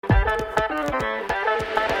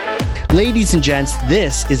Ladies and gents,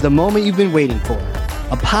 this is the moment you've been waiting for.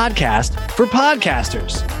 A podcast for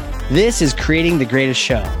podcasters. This is Creating the Greatest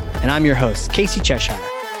Show, and I'm your host, Casey Cheshire.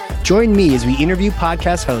 Join me as we interview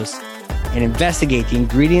podcast hosts and investigate the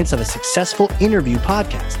ingredients of a successful interview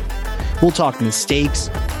podcast. We'll talk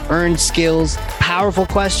mistakes, earned skills, powerful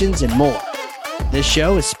questions, and more. This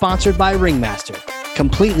show is sponsored by Ringmaster,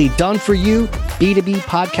 completely done for you B2B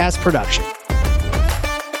podcast production.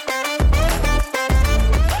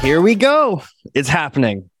 Here we go. It's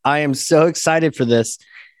happening. I am so excited for this.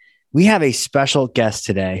 We have a special guest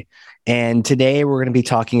today, and today we're going to be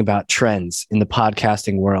talking about trends in the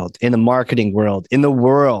podcasting world, in the marketing world, in the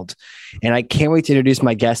world. And I can't wait to introduce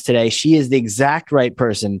my guest today. She is the exact right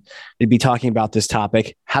person to be talking about this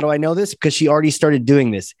topic. How do I know this? Because she already started doing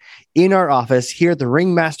this in our office here at the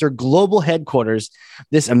Ringmaster Global Headquarters.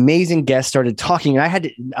 This amazing guest started talking, and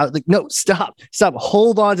I was like, no, stop,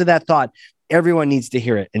 hold on to that thought. Everyone needs to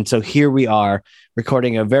hear it. And so here we are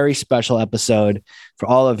recording a very special episode for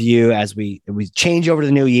all of you as we change over to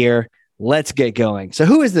the new year. Let's get going. So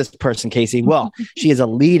who is this person, Casey? Well, she is a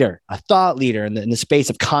leader, a thought leader in the space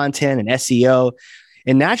of content and SEO.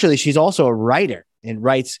 And naturally, she's also a writer and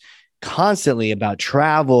writes constantly about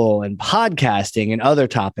travel and podcasting and other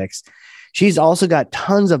topics. She's also got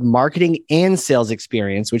tons of marketing and sales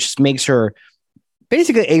experience, which makes her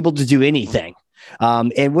basically able to do anything.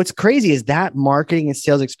 And what's crazy is that marketing and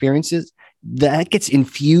sales experiences that gets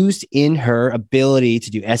infused in her ability to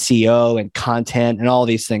do SEO and content and all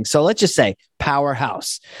these things. So let's just say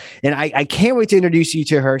powerhouse. And I can't wait to introduce you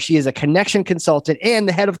to her. She is a connection consultant and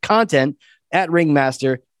the head of content at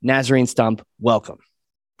Ringmaster, Nasreen Stump. Welcome.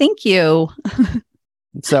 Thank you.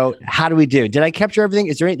 So how do we do? Did I capture everything?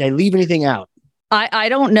 Did I leave anything out? I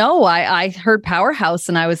don't know. I heard powerhouse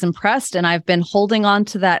and I was impressed, and I've been holding on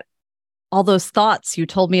to that. All those thoughts you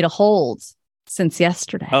told me to hold since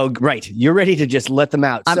yesterday. Oh, right. You're ready to just let them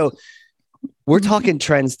out. So we're talking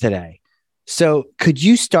trends today. So could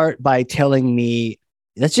you start by telling me,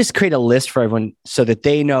 let's just create a list for everyone so that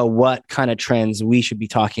they know what kind of trends we should be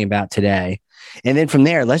talking about today. And then from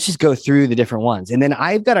there, let's just go through the different ones. And then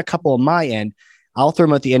I've got a couple on my end. I'll throw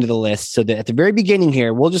them at the end of the list so that at the very beginning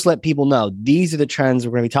here, we'll just let people know these are the trends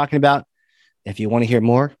we're going to be talking about. If you want to hear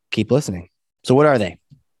more, keep listening. So what are they?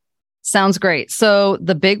 Sounds great. So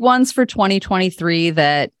the big ones for 2023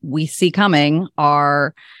 that we see coming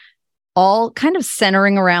are all kind of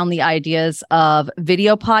centering around the ideas of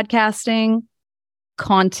video podcasting,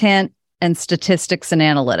 content, and statistics and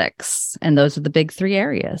analytics. And those are the big three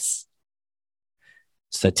areas.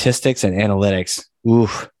 Statistics and analytics.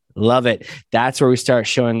 Oof. Love it. That's where we start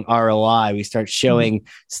showing ROI. We start showing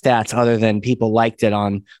stats other than people liked it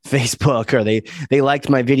on Facebook or they liked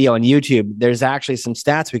my video on YouTube. There's actually some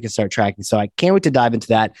stats we can start tracking. So I can't wait to dive into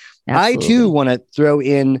that. Absolutely. I too want to throw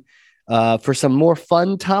in for some more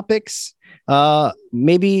fun topics,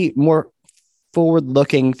 maybe more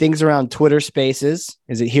forward-looking things around Twitter Spaces.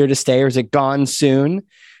 Is it here to stay or is it gone soon?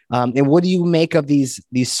 And what do you make of these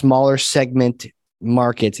smaller segment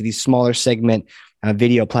markets, these smaller segment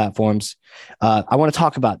video platforms? I want to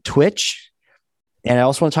talk about Twitch, and I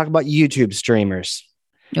also want to talk about YouTube streamers.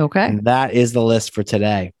 Okay. And that is the list for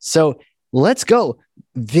today. So let's go.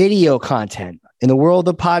 Video content. In the world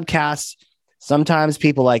of podcasts, sometimes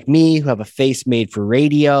people like me who have a face made for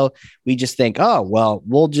radio, we just think, oh, well,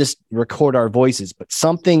 we'll just record our voices. But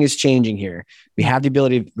something is changing here. We have the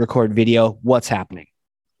ability to record video. What's happening?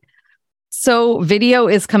 So video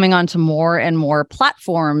is coming onto more and more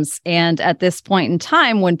platforms. And at this point in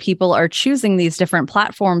time, when people are choosing these different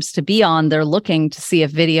platforms to be on, they're looking to see if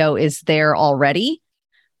video is there already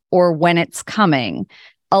or when it's coming.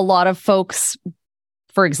 A lot of folks,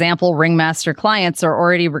 for example, Ringmaster clients are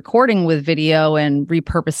already recording with video and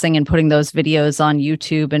repurposing and putting those videos on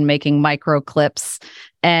YouTube and making micro clips.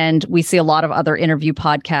 And we see a lot of other interview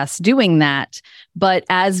podcasts doing that. But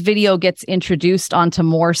as video gets introduced onto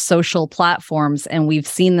more social platforms, and we've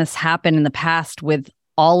seen this happen in the past with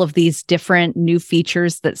all of these different new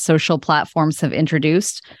features that social platforms have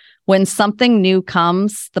introduced, when something new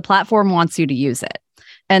comes, the platform wants you to use it.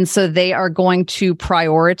 And so they are going to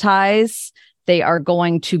prioritize. They are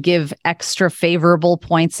going to give extra favorable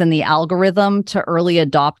points in the algorithm to early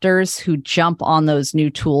adopters who jump on those new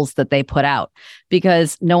tools that they put out,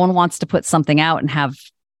 because no one wants to put something out and have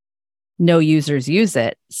no users use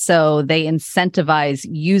it. So they incentivize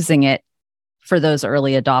using it for those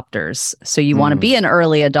early adopters. So you want to be an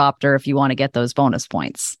early adopter if you want to get those bonus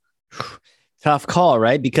points. Tough call,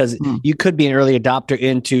 right? Because you could be an early adopter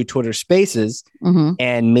into Twitter Spaces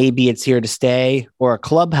and maybe it's here to stay, or a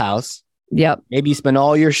Clubhouse. Yep. Maybe you spend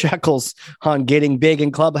all your shekels on getting big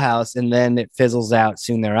in Clubhouse and then it fizzles out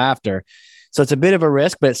soon thereafter. So it's a bit of a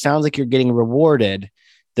risk, but it sounds like you're getting rewarded,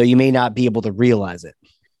 though you may not be able to realize it.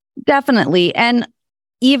 Definitely. And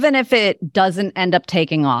even if it doesn't end up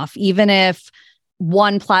taking off, even if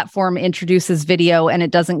one platform introduces video and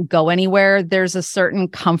it doesn't go anywhere, there's a certain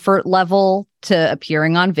comfort level to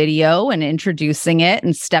appearing on video and introducing it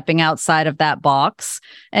and stepping outside of that box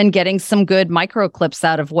and getting some good micro clips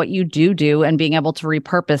out of what you do and being able to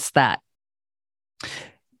repurpose that.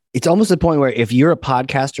 It's almost the point where if you're a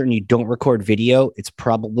podcaster and you don't record video, it's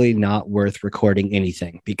probably not worth recording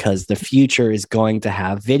anything because the future is going to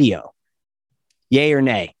have video. Yay or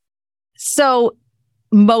nay? So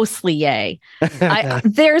mostly yay.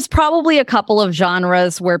 There's probably a couple of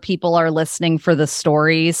genres where people are listening for the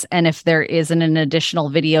stories. And if there isn't an additional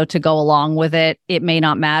video to go along with it, it may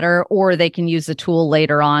not matter, or they can use a tool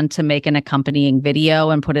later on to make an accompanying video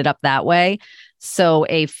and put it up that way. So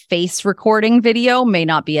a face recording video may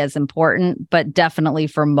not be as important, but definitely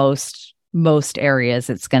for most areas,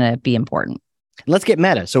 it's going to be important. Let's get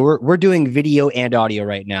meta. So we're doing video and audio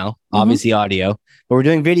right now, obviously audio, but we're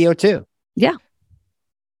doing video too. Yeah.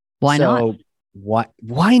 Why not?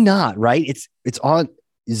 Why not? Right? It's on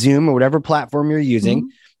Zoom or whatever platform you're using.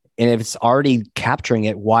 And if it's already capturing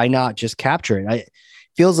it, why not just capture it? It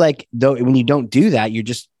feels like though when you don't do that, you're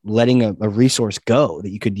just letting a resource go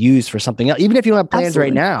that you could use for something else, even if you don't have plans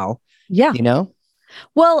right now. Yeah. You know?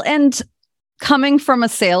 Well, and coming from a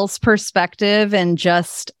sales perspective and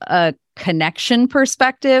just a connection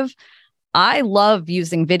perspective, I love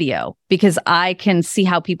using video because I can see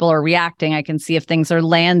how people are reacting. I can see if things are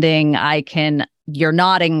landing. You're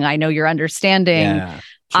nodding. I know you're understanding. Yeah,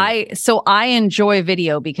 sure. I enjoy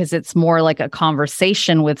video because it's more like a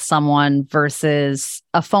conversation with someone versus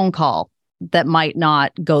a phone call that might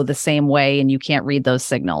not go the same way and you can't read those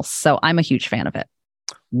signals. So I'm a huge fan of it.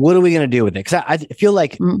 What are we going to do with it? Because I feel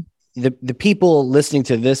like the people listening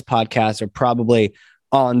to this podcast are probably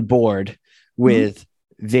on board with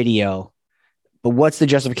video. But what's the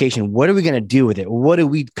justification? What are we going to do with it? What do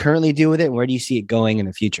we currently do with it? Where do you see it going in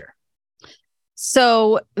the future?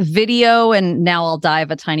 So video, and now I'll dive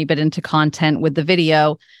a tiny bit into content with the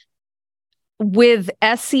video. With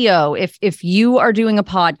SEO, if you are doing a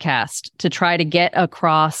podcast to try to get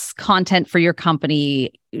across content for your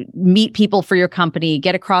company, meet people for your company,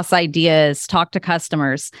 get across ideas, talk to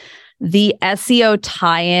customers, the SEO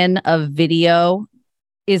tie-in of video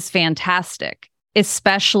is fantastic.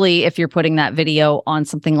 Especially if you're putting that video on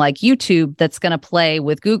something like YouTube that's going to play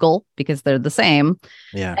with Google because they're the same.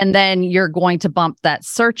 Yeah. And then you're going to bump that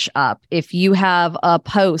search up. If you have a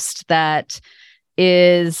post that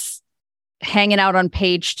is hanging out on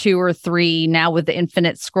page 2 or 3, now with the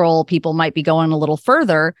infinite scroll, people might be going a little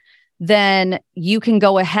further, then you can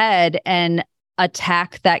go ahead and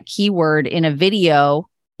attack that keyword in a video,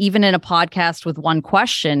 even in a podcast with one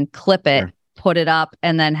question, clip it. Sure. Put it up,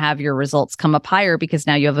 and then have your results come up higher because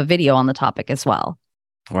now you have a video on the topic as well.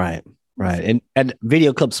 Right. And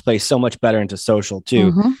video clips play so much better into social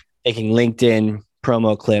too. Taking LinkedIn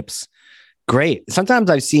promo clips. Great.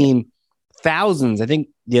 Sometimes I've seen thousands. I think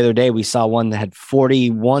the other day we saw one that had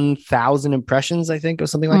 41,000 impressions, I think, or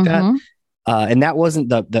something like that. And that wasn't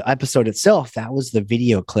the episode itself. That was the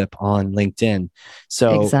video clip on LinkedIn.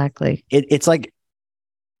 So exactly. It's like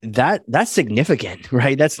that's significant,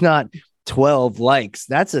 right? That's not 12 likes.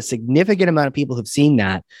 That's a significant amount of people who've seen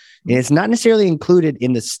that. And it's not necessarily included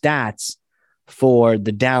in the stats for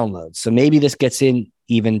the downloads. So maybe this gets in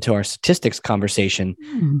even to our statistics conversation.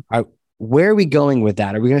 Where are we going with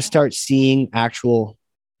that? Are we going to start seeing actual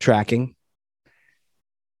tracking?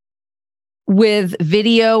 With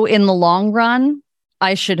video in the long run,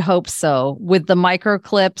 I should hope so. With the micro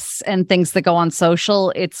clips and things that go on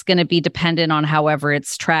social, it's going to be dependent on however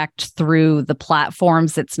it's tracked through the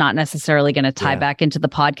platforms. It's not necessarily going to tie back into the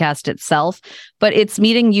podcast itself, but it's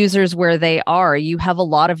meeting users where they are. You have a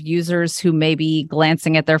lot of users who may be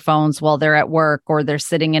glancing at their phones while they're at work, or they're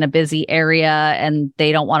sitting in a busy area and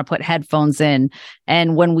they don't want to put headphones in.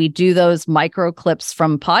 And when we do those micro clips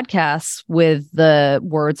from podcasts with the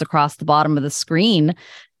words across the bottom of the screen,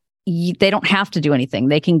 they don't have to do anything.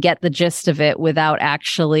 They can get the gist of it without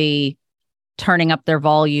actually turning up their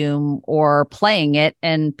volume or playing it.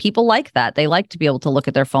 And people like that. They like to be able to look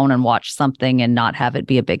at their phone and watch something and not have it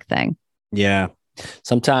be a big thing. Yeah.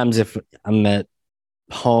 Sometimes if I'm at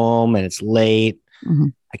home and it's late,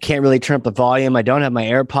 I can't really turn up the volume. I don't have my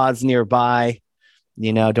AirPods nearby.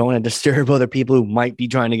 Don't want to disturb other people who might be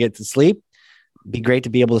trying to get to sleep. Be great to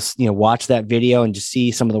be able to, watch that video and just see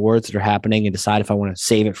some of the words that are happening and decide if I want to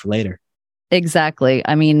save it for later. Exactly.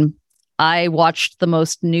 I mean, I watched the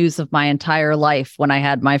most news of my entire life when I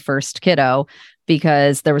had my first kiddo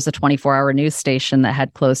because there was a 24-hour news station that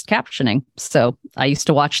had closed captioning. So I used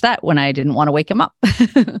to watch that when I didn't want to wake him up.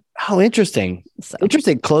 How interesting.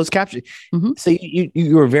 Interesting. Closed caption. Mm-hmm. So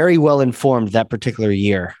you were very well informed that particular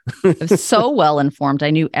year. I was so well informed.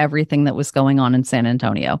 I knew everything that was going on in San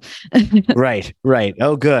Antonio. Right.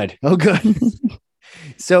 Oh, good.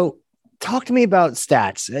 So talk to me about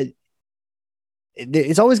stats.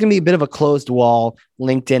 It's always going to be a bit of a closed wall.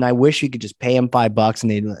 LinkedIn, I wish you could just pay them $5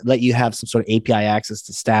 and they'd let you have some sort of API access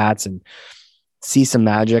to stats and see some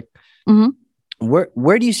magic. Mm-hmm.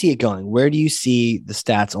 Where do you see it going? Where do you see the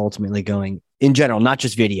stats ultimately going in general, not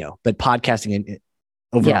just video, but podcasting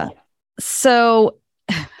overall? Yeah. So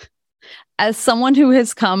as someone who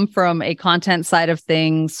has come from a content side of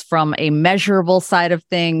things, from a measurable side of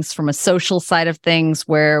things, from a social side of things,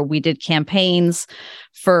 where we did campaigns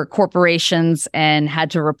for corporations and had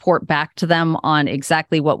to report back to them on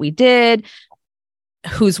exactly what we did,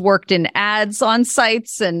 who's worked in ads on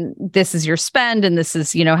sites, and this is your spend, and this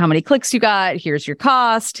is, how many clicks you got, here's your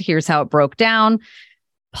cost, here's how it broke down.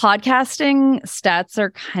 Podcasting stats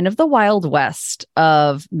are kind of the Wild West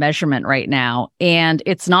of measurement right now, and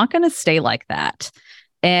it's not going to stay like that.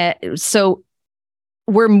 So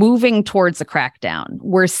we're moving towards a crackdown.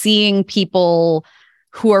 We're seeing people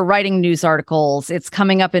who are writing news articles. It's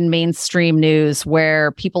coming up in mainstream news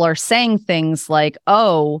where people are saying things like,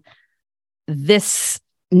 oh, this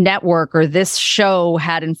network or this show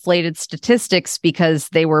had inflated statistics because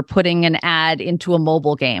they were putting an ad into a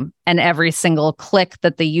mobile game, and every single click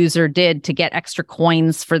that the user did to get extra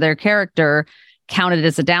coins for their character counted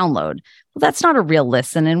as a download. Well, that's not a real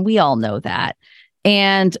listen, and we all know that.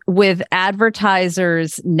 And with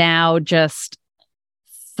advertisers now just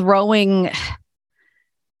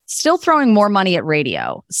still throwing more money at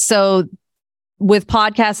radio. So with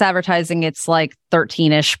podcast advertising, it's like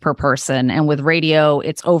 13-ish per person. And with radio,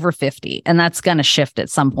 it's over 50. And that's going to shift at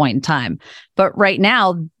some point in time. But right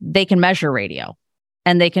now, they can measure radio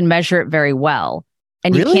and they can measure it very well.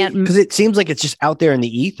 And really? You can't, because it seems like it's just out there in the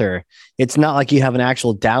ether. It's not like you have an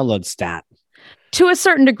actual download stat. to a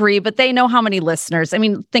certain degree, but they know how many listeners. I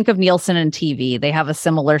mean, think of Nielsen and TV. They have a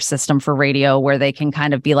similar system for radio where they can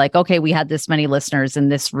kind of be like, okay, we had this many listeners in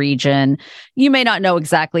this region. You may not know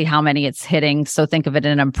exactly how many it's hitting. So think of it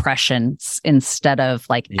in impressions instead of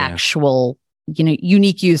like actual,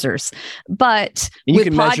 unique users. But you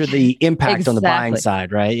can measure the impact on the buying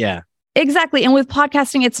side, right? Yeah, exactly. And with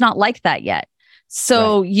podcasting, it's not like that yet.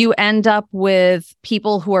 So you end up with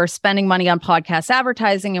people who are spending money on podcast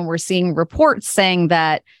advertising, and we're seeing reports saying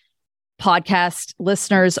that podcast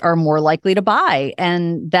listeners are more likely to buy,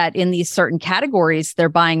 and that in these certain categories, they're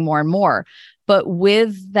buying more and more. But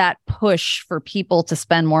with that push for people to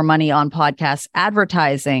spend more money on podcast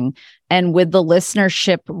advertising, and with the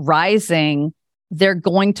listenership rising, they're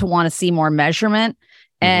going to want to see more measurement.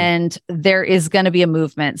 And there is going to be a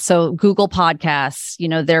movement. So Google Podcasts,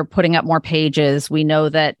 they're putting up more pages. We know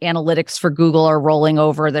that analytics for Google are rolling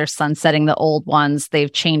over. They're sunsetting the old ones.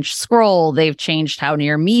 They've changed scroll. They've changed how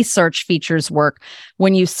near me search features work.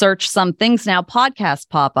 When you search some things now, podcasts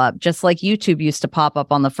pop up, just like YouTube used to pop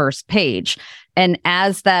up on the first page. And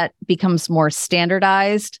as that becomes more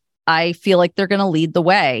standardized, I feel like they're going to lead the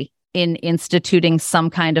way in instituting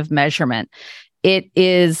some kind of measurement. It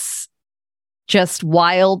is just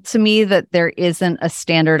wild to me that there isn't a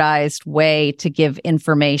standardized way to give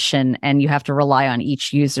information, and you have to rely on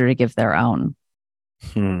each user to give their own.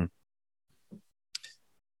 There's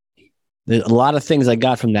a lot of things I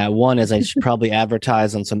got from that. One is I should probably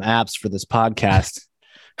advertise on some apps for this podcast.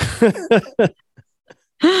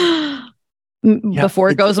 Before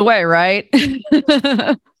it goes away, right?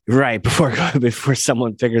 Right. Before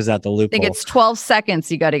someone figures out the loophole. I think it's 12 seconds.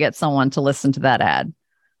 You got to get someone to listen to that ad.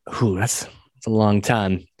 Ooh, that's a long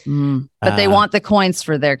time. But they want the coins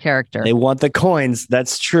for their character. They want the coins.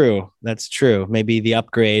 That's true. Maybe the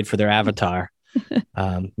upgrade for their avatar.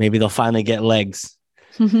 Maybe they'll finally get legs.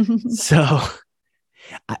 So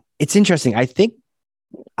it's interesting. I think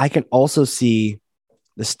I can also see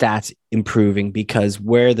the stats improving, because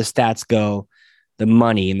where the stats go, the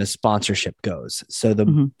money and the sponsorship goes. So the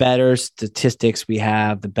better statistics we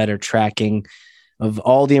have, the better tracking of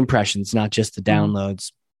all the impressions, not just the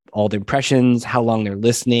downloads, all the impressions, how long they're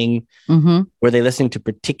listening, were they listening to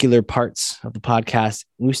particular parts of the podcast?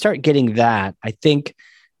 When we start getting that, I think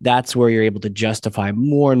that's where you're able to justify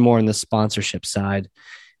more and more on the sponsorship side.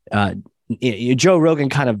 Joe Rogan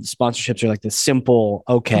kind of sponsorships are like the simple,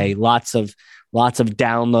 lots of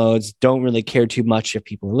downloads, don't really care too much if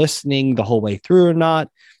people are listening the whole way through or not.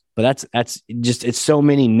 but that's just, it's so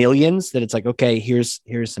many millions that it's like, okay, here's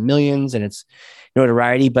some millions and it's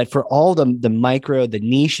notoriety. But for all the micro, the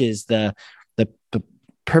niches, the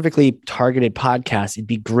perfectly targeted podcasts, it'd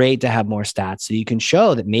be great to have more stats so you can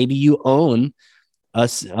show that maybe you own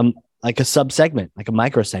like a sub segment, like a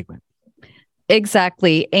micro segment.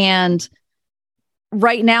 Exactly. And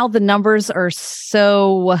right now the numbers are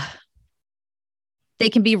so, they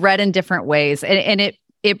can be read in different ways. And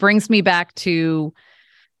it brings me back to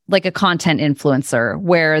like a content influencer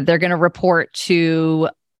where they're going to report to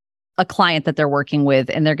a client that they're working with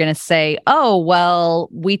and they're going to say, oh, well,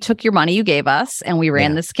 we took your money you gave us and we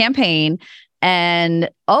ran this campaign and,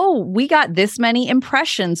 oh, we got this many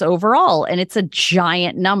impressions overall. And it's a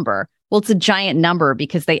giant number. Well, it's a giant number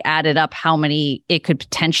because they added up how many it could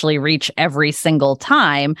potentially reach every single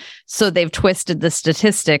time. So they've twisted the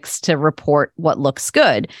statistics to report what looks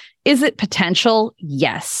good. Is it potential?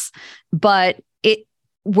 Yes. But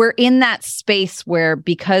we're in that space where,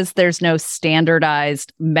 because there's no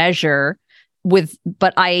standardized measure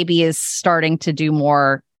but IAB is starting to do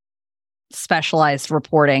more specialized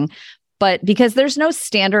reporting, but because there's no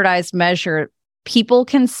standardized measure, people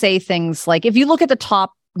can say things like, if you look at the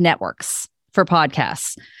top networks for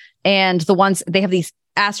podcasts and the ones, they have these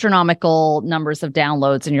astronomical numbers of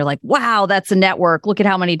downloads and you're like, wow, that's a network. Look at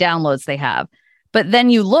how many downloads they have. But then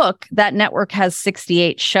you look, that network has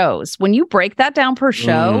 68 shows. When you break that down per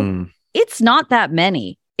show, it's not that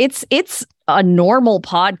many. It's a normal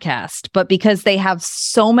podcast, but because they have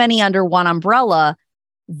so many under one umbrella,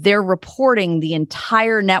 they're reporting the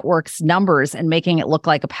entire network's numbers and making it look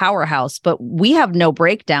like a powerhouse. But we have no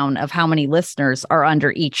breakdown of how many listeners are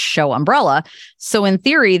under each show umbrella. So in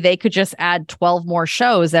theory, they could just add 12 more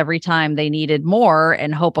shows every time they needed more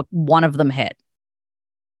and hope one of them hit.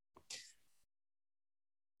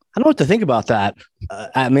 I don't know what to think about that.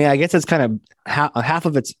 I mean, I guess it's kind of half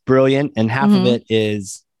of it's brilliant and half of it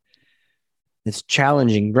is it's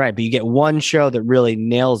challenging, right? But you get one show that really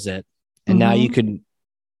nails it, and now you could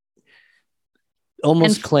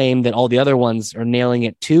almost claim that all the other ones are nailing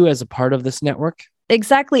it too as a part of this network.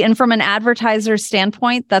 Exactly. And from an advertiser's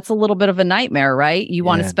standpoint, that's a little bit of a nightmare, right? You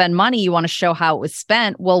want to spend money, you want to show how it was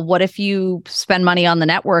spent. Well, what if you spend money on the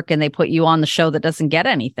network and they put you on the show that doesn't get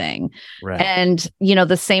anything? Right. And,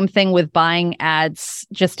 the same thing with buying ads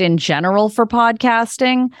just in general for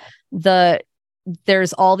podcasting.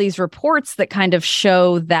 There's all these reports that kind of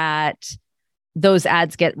show that those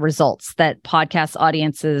ads get results, that podcast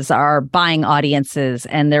audiences are buying audiences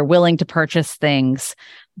and they're willing to purchase things.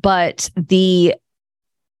 But the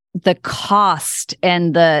cost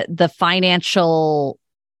and the financial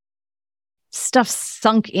stuff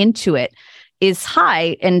sunk into it is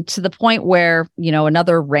high, and to the point where,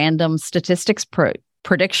 another random statistics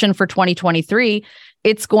prediction for 2023,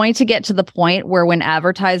 it's going to get to the point where when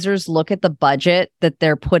advertisers look at the budget that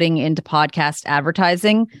they're putting into podcast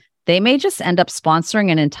advertising, they may just end up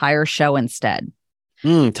sponsoring an entire show instead.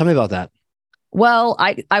 Tell me about that. Well,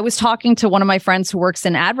 I was talking to one of my friends who works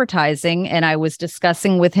in advertising, and I was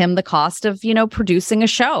discussing with him the cost of, producing a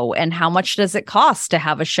show and how much does it cost to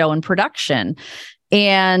have a show in production.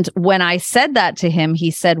 And when I said that to him,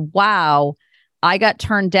 he said, wow, I got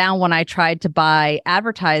turned down when I tried to buy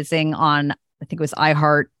advertising on, I think it was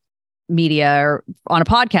iHeart Media or on a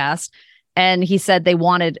podcast. And he said they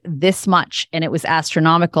wanted this much and it was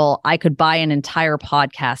astronomical. I could buy an entire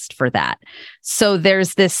podcast for that. So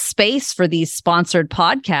there's this space for these sponsored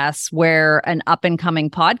podcasts where an up and coming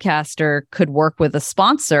podcaster could work with a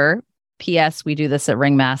sponsor. P.S. We do this at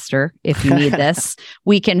Ringmaster. If you need this,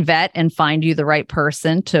 we can vet and find you the right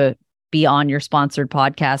person to be on your sponsored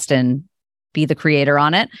podcast and be the creator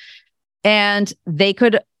on it. And they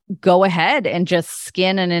could go ahead and just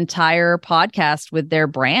skin an entire podcast with their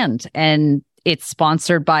brand, and it's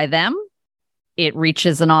sponsored by them. It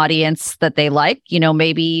reaches an audience that they like,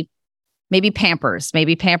 maybe Pampers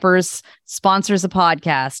sponsors a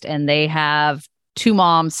podcast and they have two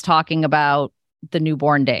moms talking about the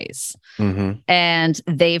newborn days. And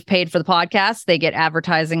they've paid for the podcast. They get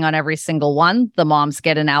advertising on every single one. The moms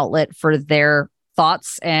get an outlet for their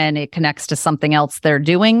thoughts and it connects to something else they're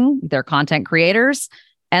doing. They're content creators.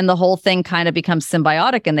 And the whole thing kind of becomes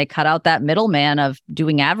symbiotic, and they cut out that middleman of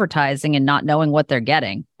doing advertising and not knowing what they're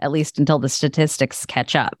getting, at least until the statistics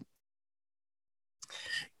catch up.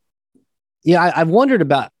 Yeah, I've wondered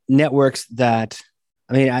about networks that,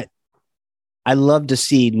 I love to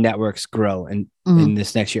see networks grow in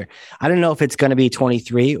this next year. I don't know if it's going to be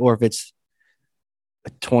 23 or if it's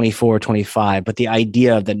 24, 25, but the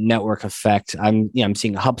idea of the network effect, I'm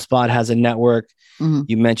seeing HubSpot has a network.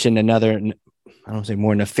 You mentioned another, I don't say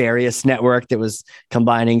more nefarious network that was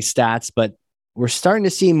combining stats, but we're starting to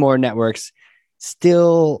see more networks.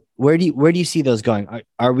 Still, where do you see those going?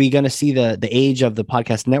 Are we going to see the age of the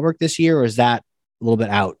podcast network this year, or is that a little bit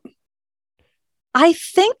out? I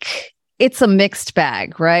think it's a mixed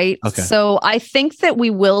bag, right? Okay. So I think that we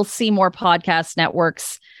will see more podcast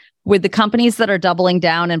networks with the companies that are doubling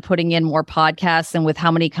down and putting in more podcasts, and with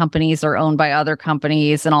how many companies are owned by other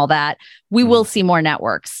companies and all that, we will see more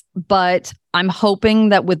networks. But I'm hoping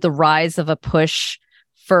that with the rise of a push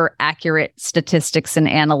for accurate statistics and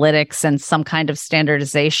analytics and some kind of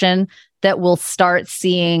standardization, that we'll start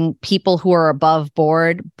seeing people who are above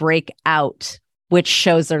board break out which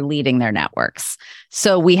shows are leading their networks.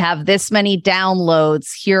 So we have this many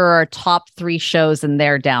downloads. Here are our top 3 shows and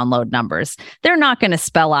their download numbers. They're not going to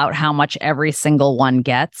spell out how much every single one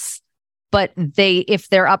gets, but if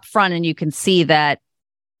they're upfront and you can see that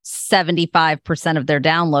 75% of their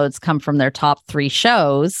downloads come from their top 3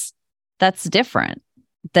 shows, that's different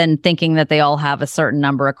than thinking that they all have a certain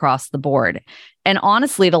number across the board. And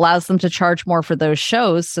honestly, it allows them to charge more for those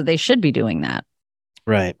shows, so they should be doing that.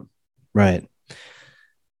 Right.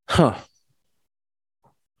 Huh.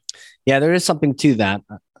 Yeah, there is something to that.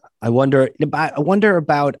 I wonder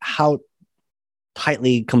about how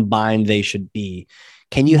tightly combined they should be.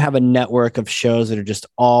 Can you have a network of shows that are just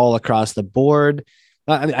all across the board?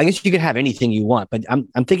 I mean, I guess you could have anything you want, but I'm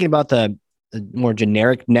thinking about the more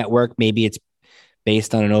generic network. Maybe it's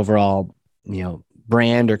based on an overall,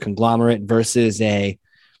 brand or conglomerate versus a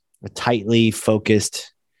tightly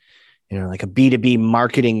focused, like a B2B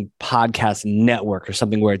marketing podcast network or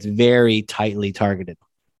something where it's very tightly targeted.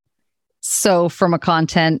 So from a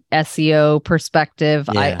content SEO perspective,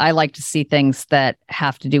 yeah. I like to see things that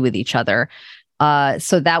have to do with each other.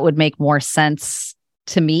 So that would make more sense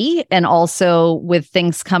to me. And also with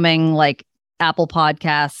things coming like Apple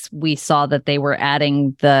Podcasts, we saw that they were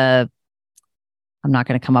adding I'm not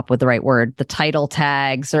going to come up with the right word, the title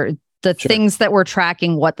tags or the things that were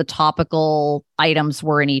tracking what the topical items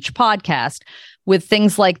were in each podcast. With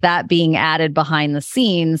things like that being added behind the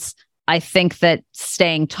scenes, I think that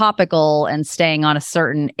staying topical and staying on a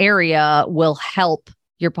certain area will help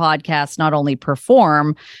your podcast not only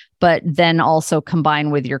perform, but then also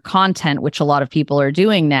combine with your content, which a lot of people are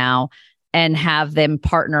doing now, and have them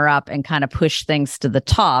partner up and kind of push things to the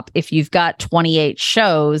top. If you've got 28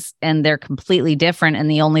 shows and they're completely different and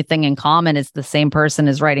the only thing in common is the same person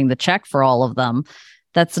is writing the check for all of them,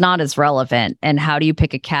 that's not as relevant. And how do you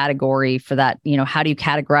pick a category for that? How do you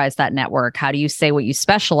categorize that network? How do you say what you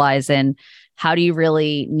specialize in? How do you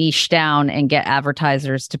really niche down and get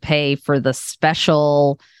advertisers to pay for the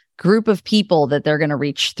special group of people that they're going to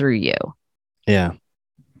reach through you? Yeah.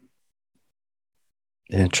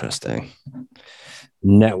 Interesting.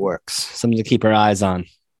 Networks, something to keep our eyes on.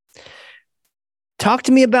 Talk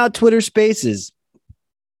to me about Twitter Spaces.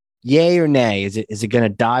 Yay or nay? Is it going to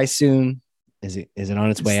die soon? Is it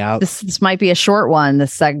on its way out? This might be a short one,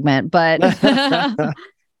 this segment, but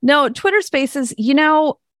no, Twitter Spaces,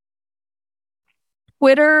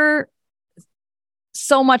 Twitter,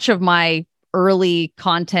 so much of my early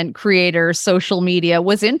content creator social media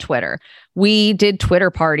was in Twitter. We did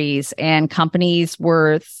Twitter parties and companies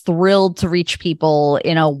were thrilled to reach people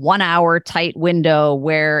in a 1-hour tight window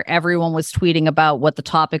where everyone was tweeting about what the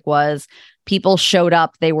topic was. People showed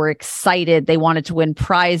up. They were excited. They wanted to win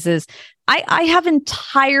prizes. I have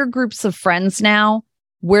entire groups of friends now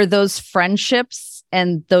where those friendships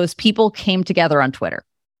and those people came together on Twitter.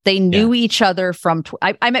 They knew each other from,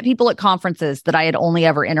 I met people at conferences that I had only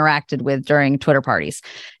ever interacted with during Twitter parties.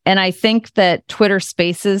 And I think that Twitter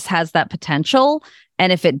Spaces has that potential.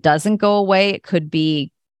 And if it doesn't go away, it could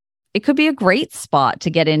be a great spot to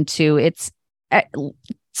get into. It's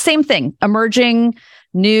same thing, emerging,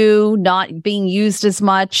 new, not being used as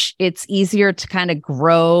much. It's easier to kind of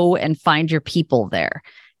grow and find your people there,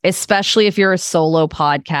 especially if you're a solo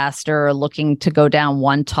podcaster looking to go down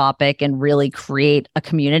one topic and really create a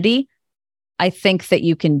community. I think that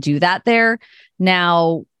you can do that there.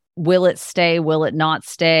 Now, will it stay? Will it not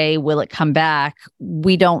stay? Will it come back?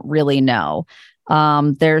 We don't really know.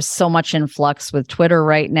 There's so much influx with Twitter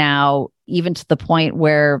right now, even to the point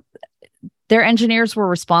where their engineers were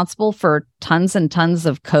responsible for tons and tons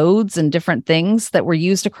of codes and different things that were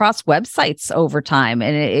used across websites over time.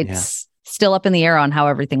 And it's still up in the air on how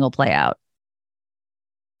everything will play out.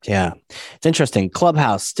 Yeah. It's interesting.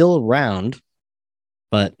 Clubhouse still around,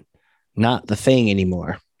 but not the thing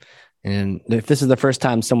anymore. And if this is the first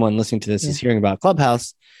time someone listening to this is hearing about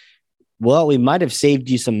Clubhouse, well, we might have saved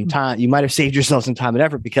you some time. You might have saved yourself some time and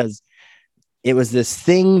effort, because it was this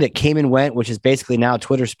thing that came and went, which is basically now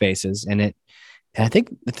Twitter Spaces. And I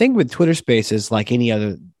think the thing with Twitter Spaces, like any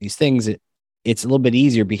other these things, it's a little bit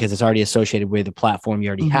easier because it's already associated with the platform you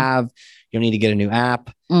already have. You don't need to get a new app.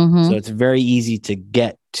 So it's very easy to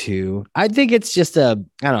get to. I think it's just I don't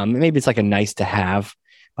know, maybe it's like a nice to have.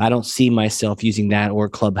 I don't see myself using that or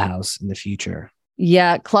Clubhouse in the future.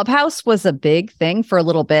 Yeah, Clubhouse was a big thing for a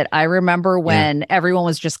little bit. I remember when everyone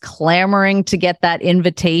was just clamoring to get that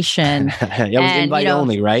invitation. It was invite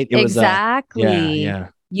only, right? It exactly. Was,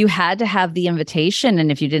 you had to have the invitation.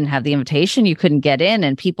 And if you didn't have the invitation, you couldn't get in.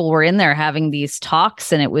 And people were in there having these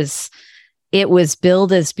talks. And it was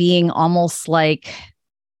billed as being almost like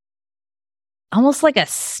a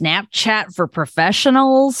Snapchat for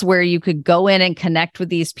professionals, where you could go in and connect with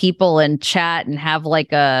these people and chat and have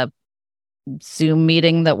like a Zoom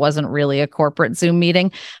meeting that wasn't really a corporate Zoom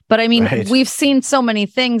meeting. But I mean, we've seen so many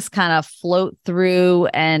things kind of float through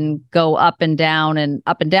and go up and down and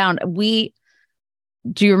up and down.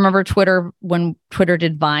 Do you remember Twitter when Twitter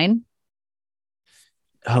did Vine?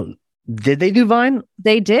 Oh, did they do Vine?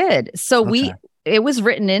 They did. So it was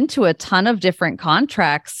written into a ton of different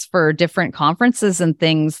contracts for different conferences and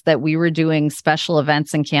things that we were doing special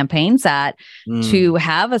events and campaigns at to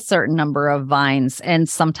have a certain number of Vines. And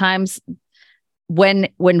sometimes when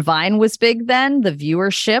Vine was big, then the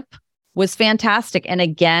viewership was fantastic. And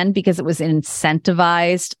again, because it was an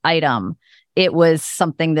incentivized item, it was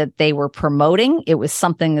something that they were promoting. It was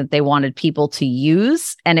something that they wanted people to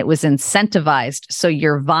use, and it was incentivized. So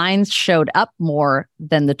your Vines showed up more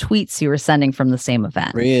than the tweets you were sending from the same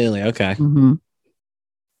event. Really? Okay.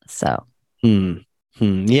 So.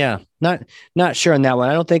 Yeah. Not sure on that one.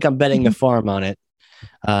 I don't think I'm betting the farm on it.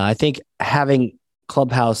 I think having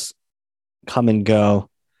Clubhouse come and go.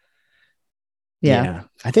 Yeah.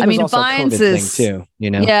 I think also Vines a COVID thing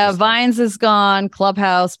too, Yeah, Vines is gone.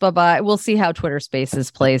 Clubhouse, bye-bye. We'll see how Twitter Spaces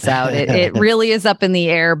plays out. It really is up in the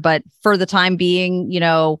air, but for the time being,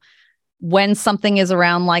 when something is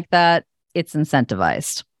around like that, it's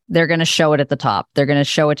incentivized. They're going to show it at the top. They're going to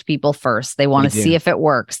show it to people first. They want to see if it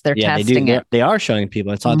works. They're testing it. They are showing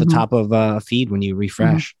people. It's at the top of a feed when you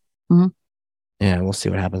refresh. Yeah, we'll see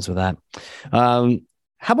what happens with that.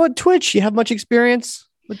 How about Twitch? You have much experience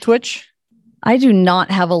with Twitch? I do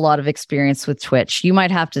not have a lot of experience with Twitch. You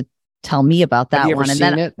might have to tell me about that one. And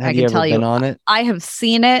then I can tell you on it. I have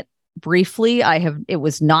seen it briefly. It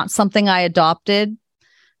was not something I adopted,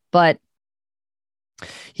 but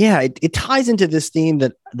yeah, it ties into this theme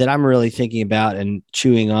that I'm really thinking about and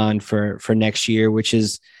chewing on for next year, which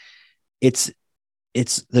is it's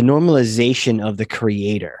the normalization of the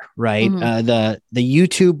creator, right? The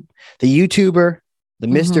YouTuber, the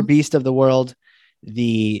Mr. Beast of the world,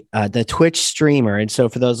 the Twitch streamer. And so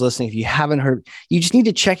for those listening, if you haven't heard, you just need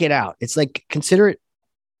to check it out. It's like, consider it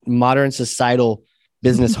modern societal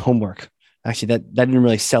business homework. Actually, that didn't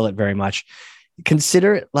really sell it very much.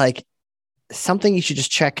 Consider it like something you should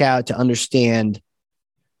just check out to understand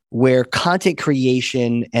where content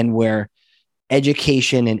creation and where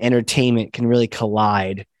education and entertainment can really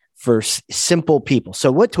collide for simple people.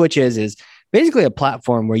 So what Twitch is basically a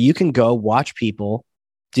platform where you can go watch people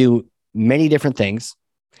do many different things,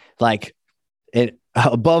 like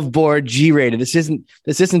above board, G-rated. This isn't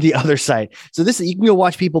the other site. So you can go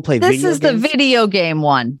watch people play. This is the video game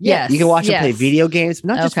one. Yeah, yes, you can watch them play video games, but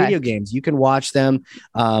not just video games. You can watch them.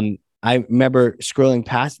 I remember scrolling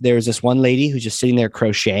past. There was this one lady who's just sitting there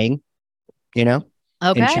crocheting, and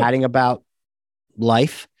chatting about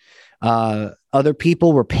life. Other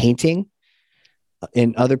people were painting,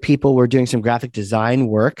 and other people were doing some graphic design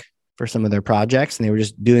work for some of their projects, and they were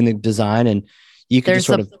just doing the design. And you could there's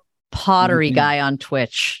a pottery guy on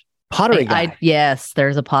Twitch. Pottery guy. Yes,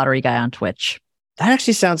 there's a pottery guy on Twitch. That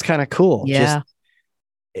actually sounds kind of cool. Yeah.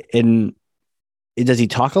 Does he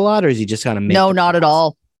talk a lot, or is he just kind of no, not at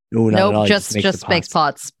all. No, just makes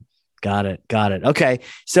pots. Got it. Okay.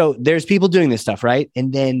 So there's people doing this stuff, right?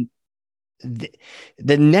 And then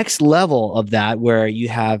the next level of that, where you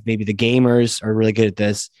have maybe the gamers are really good at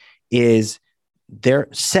this, is they're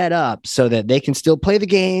set up so that they can still play the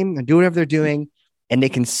game and do whatever they're doing, and they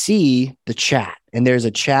can see the chat. And there's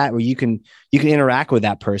a chat where you can interact with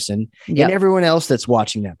that person and everyone else that's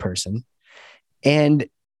watching that person, and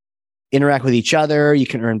interact with each other. You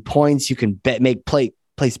can earn points. You can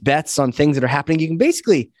place bets on things that are happening. You can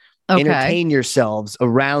basically entertain yourselves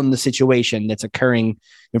around the situation that's occurring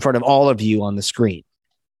in front of all of you on the screen.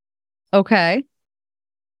 Okay.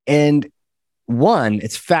 And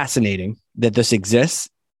it's fascinating that this exists.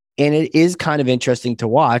 And it is kind of interesting to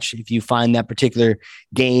watch if you find that particular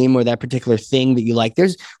game or that particular thing that you like.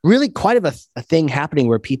 There's really quite a thing happening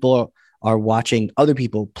where people are watching other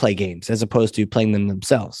people play games as opposed to playing them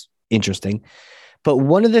themselves. Interesting. But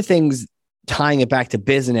one of the things tying it back to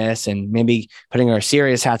business and maybe putting our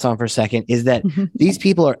serious hats on for a second, is that these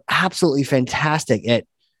people are absolutely fantastic at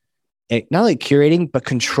not only curating, but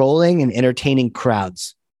controlling and entertaining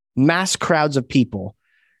crowds, mass crowds of people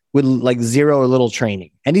with like zero or little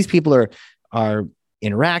training. And these people are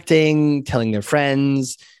interacting, telling their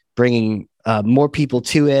friends, bringing more people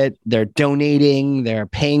to it. They're donating, they're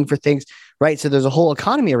paying for things, right? So there's a whole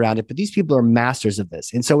economy around it, but these people are masters of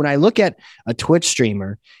this. And so when I look at a Twitch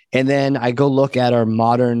streamer and then I go look at our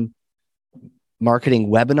modern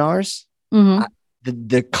marketing webinars,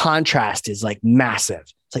 the contrast is like massive.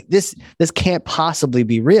 It's like, this can't possibly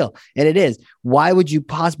be real. And it is. Why would you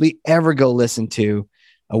possibly ever go listen to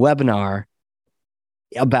a webinar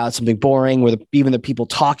about something boring, where even the people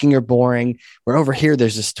talking are boring? Where over here,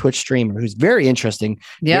 there's this Twitch streamer who's very interesting,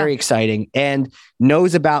 very exciting, and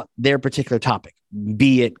knows about their particular topic,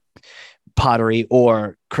 be it pottery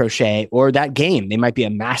or crochet or that game. They might be a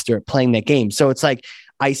master at playing that game. So it's like,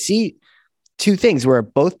 I see two things where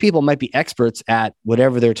both people might be experts at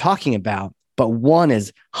whatever they're talking about, but one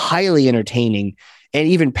is highly entertaining and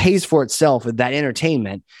even pays for itself with that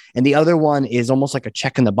entertainment. And the other one is almost like a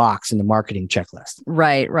check in the box in the marketing checklist.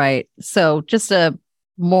 Right. So just a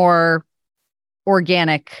more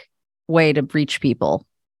organic way to reach people,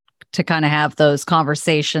 to kind of have those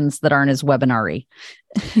conversations that aren't as webinar-y.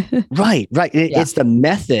 Right. It's the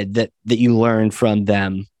method that you learn from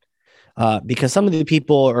them. Because some of the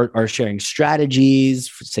people are sharing strategies,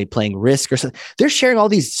 for, say, playing Risk or something. They're sharing all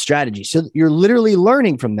these strategies. So you're literally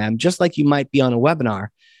learning from them, just like you might be on a webinar.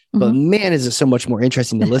 But man, is it so much more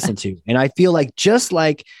interesting to listen to. And I feel like just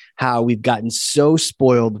like how we've gotten so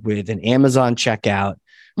spoiled with an Amazon checkout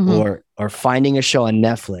or finding a show on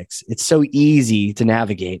Netflix, it's so easy to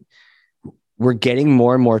navigate. We're getting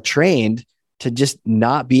more and more trained to just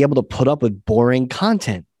not be able to put up with boring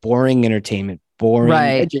content, boring entertainment,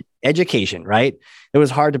 boring education, right? It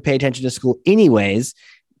was hard to pay attention to school anyways.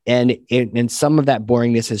 And some of that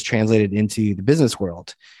boringness has translated into the business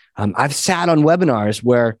world. I've sat on webinars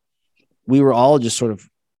where we were all just sort of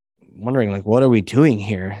wondering, like, what are we doing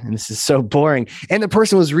here? And this is so boring. And the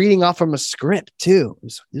person was reading off from a script too.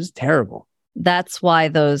 It was terrible. That's why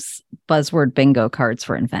those buzzword bingo cards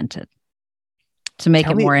were invented, to make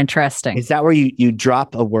it more interesting. Is that where you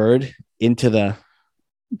drop a word into the...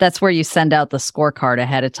 That's where you send out the scorecard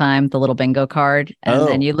ahead of time, the little bingo card, and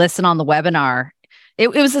then you listen on the webinar.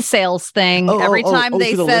 It was a sales thing. Every time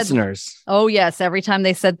they said, listeners. Oh yes, every time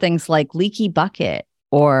they said things like leaky bucket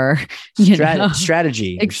or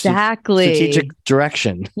strategy, exactly, strategic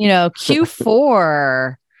direction.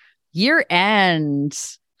 Q4, year end.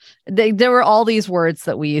 There were all these words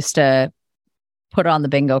that we used to put on the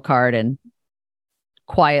bingo card and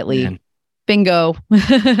quietly, bingo,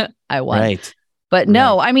 I won. Right. But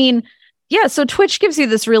no, I mean, so Twitch gives you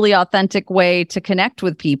this really authentic way to connect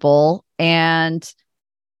with people, and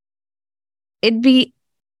it'd be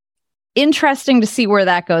interesting to see where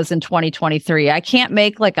that goes in 2023. I can't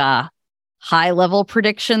make like a high level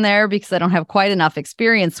prediction there because I don't have quite enough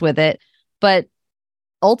experience with it, but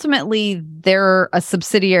ultimately they're a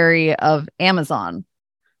subsidiary of Amazon.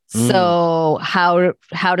 So how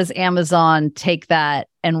does Amazon take that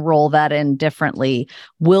and roll that in differently?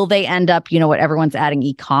 Will they end up, what everyone's adding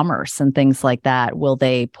e-commerce and things like that? Will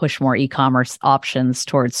they push more e-commerce options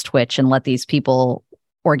towards Twitch and let these people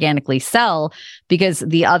organically sell? Because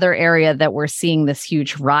the other area that we're seeing this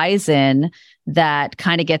huge rise in that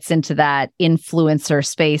kind of gets into that influencer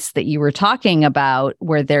space that you were talking about,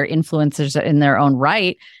 where they're influencers in their own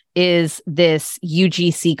right, is this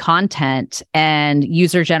UGC content and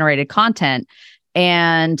user-generated content,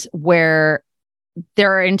 and where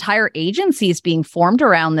there are entire agencies being formed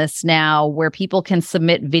around this now, where people can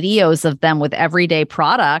submit videos of them with everyday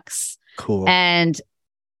products. Cool. And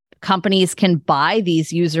companies can buy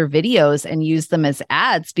these user videos and use them as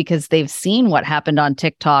ads because they've seen what happened on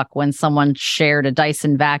TikTok when someone shared a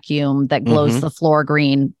Dyson vacuum that glows the floor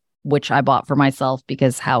green, which I bought for myself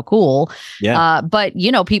because how cool. Yeah. But,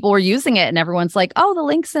 people were using it and everyone's like, oh, the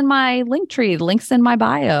link's in my link tree, the link's in my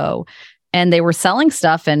bio. And they were selling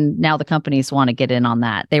stuff, and now the companies want to get in on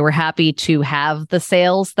that. They were happy to have the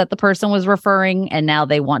sales that the person was referring, and now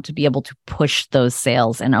they want to be able to push those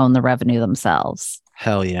sales and own the revenue themselves.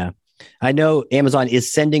 Hell yeah. I know Amazon is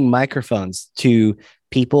sending microphones to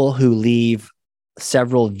people who leave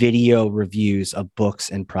several video reviews of books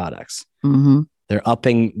and products. They're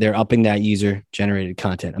upping that user generated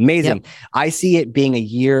content. Amazing. Yep. I see it being a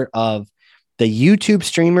year of the YouTube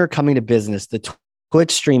streamer coming to business, the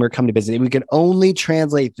Twitch streamer coming to business. We can only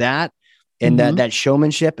translate that and that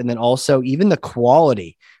showmanship, and then also even the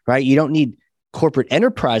quality, right? You don't need corporate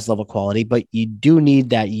enterprise level quality, but you do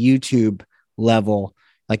need that YouTube level,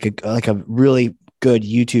 like a really good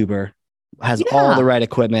YouTuber has all the right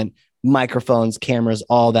equipment, microphones, cameras,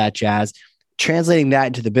 all that jazz, translating that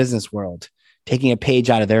into the business world, taking a page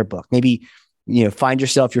out of their book. Maybe, find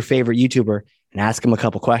yourself your favorite YouTuber and ask them a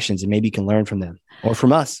couple questions, and maybe you can learn from them or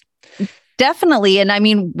from us. Definitely. And I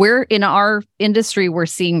mean, we're in our industry, we're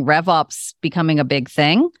seeing RevOps becoming a big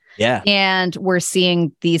thing. Yeah. And we're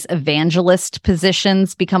seeing these evangelist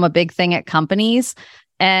positions become a big thing at companies.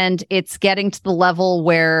 And it's getting to the level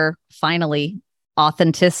where finally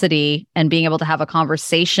authenticity and being able to have a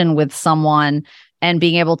conversation with someone and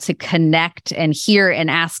being able to connect and hear and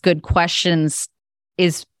ask good questions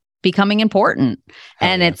is becoming important.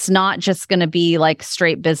 And it's not just going to be like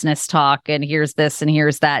straight business talk and here's this and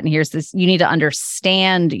here's that and here's this. You need to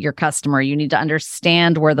understand your customer. You need to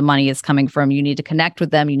understand where the money is coming from. You need to connect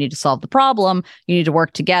with them. You need to solve the problem. You need to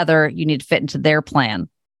work together. You need to fit into their plan.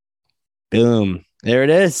 Boom. There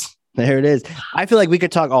it is. There it is. I feel like we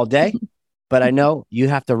could talk all day, but I know you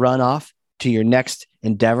have to run off to your next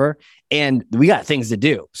endeavor and we got things to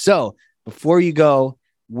do. So before you go,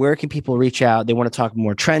 where can people reach out? They want to talk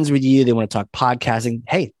more trends with you. They want to talk podcasting.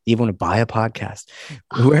 Hey, you want to buy a podcast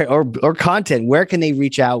or content? Where can they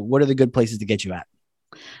reach out? What are the good places to get you at?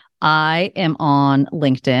 I am on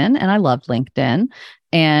LinkedIn and I love LinkedIn.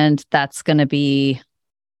 And that's going to be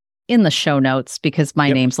in the show notes because my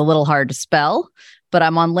name's a little hard to spell, but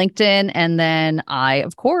I'm on LinkedIn. And then I,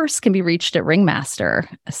 of course, can be reached at Ringmaster.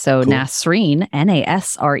 So cool. Nasreen,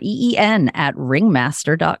 Nasreen at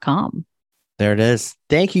ringmaster.com. There it is.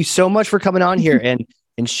 Thank you so much for coming on here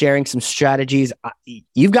and sharing some strategies.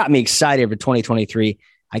 You've got me excited for 2023.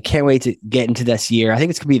 I can't wait to get into this year. I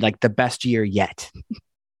think it's going to be like the best year yet.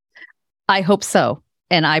 I hope so.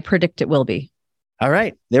 And I predict it will be. All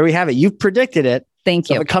right. There we have it. You've predicted it.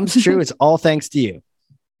 Thank you. If it comes true, it's all thanks to you.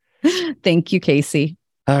 Thank you, Casey.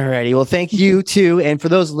 All righty. Well, thank you too. And for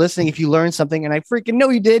those listening, if you learned something, and I freaking know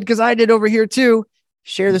you did because I did over here too,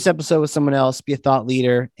 share this episode with someone else, be a thought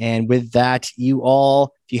leader. And with that, you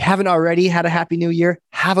all, if you haven't already had a happy new year,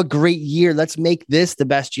 have a great year. Let's make this the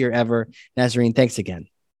best year ever. Nasreen, thanks again.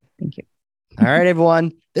 Thank you. All right,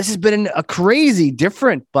 everyone. This has been a crazy,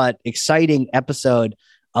 different, but exciting episode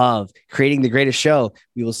of Creating the Greatest Show.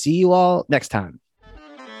 We will see you all next time.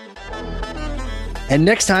 And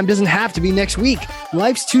next time doesn't have to be next week.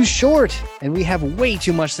 Life's too short, and we have way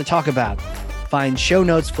too much to talk about. Find show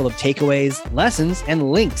notes full of takeaways, lessons, and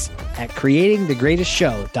links at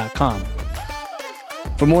creatingthegreatestshow.com.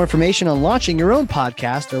 For more information on launching your own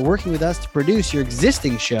podcast or working with us to produce your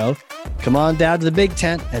existing show, come on down to the big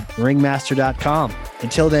tent at ringmaster.com.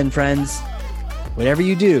 Until then, friends, whatever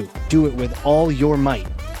you do, do it with all your might.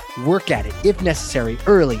 Work at it, if necessary,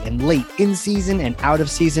 early and late, in season and out of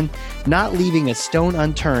season, not leaving a stone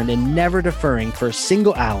unturned and never deferring for a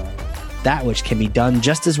single hour that which can be done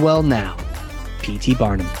just as well now. P.T.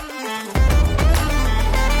 Barnum.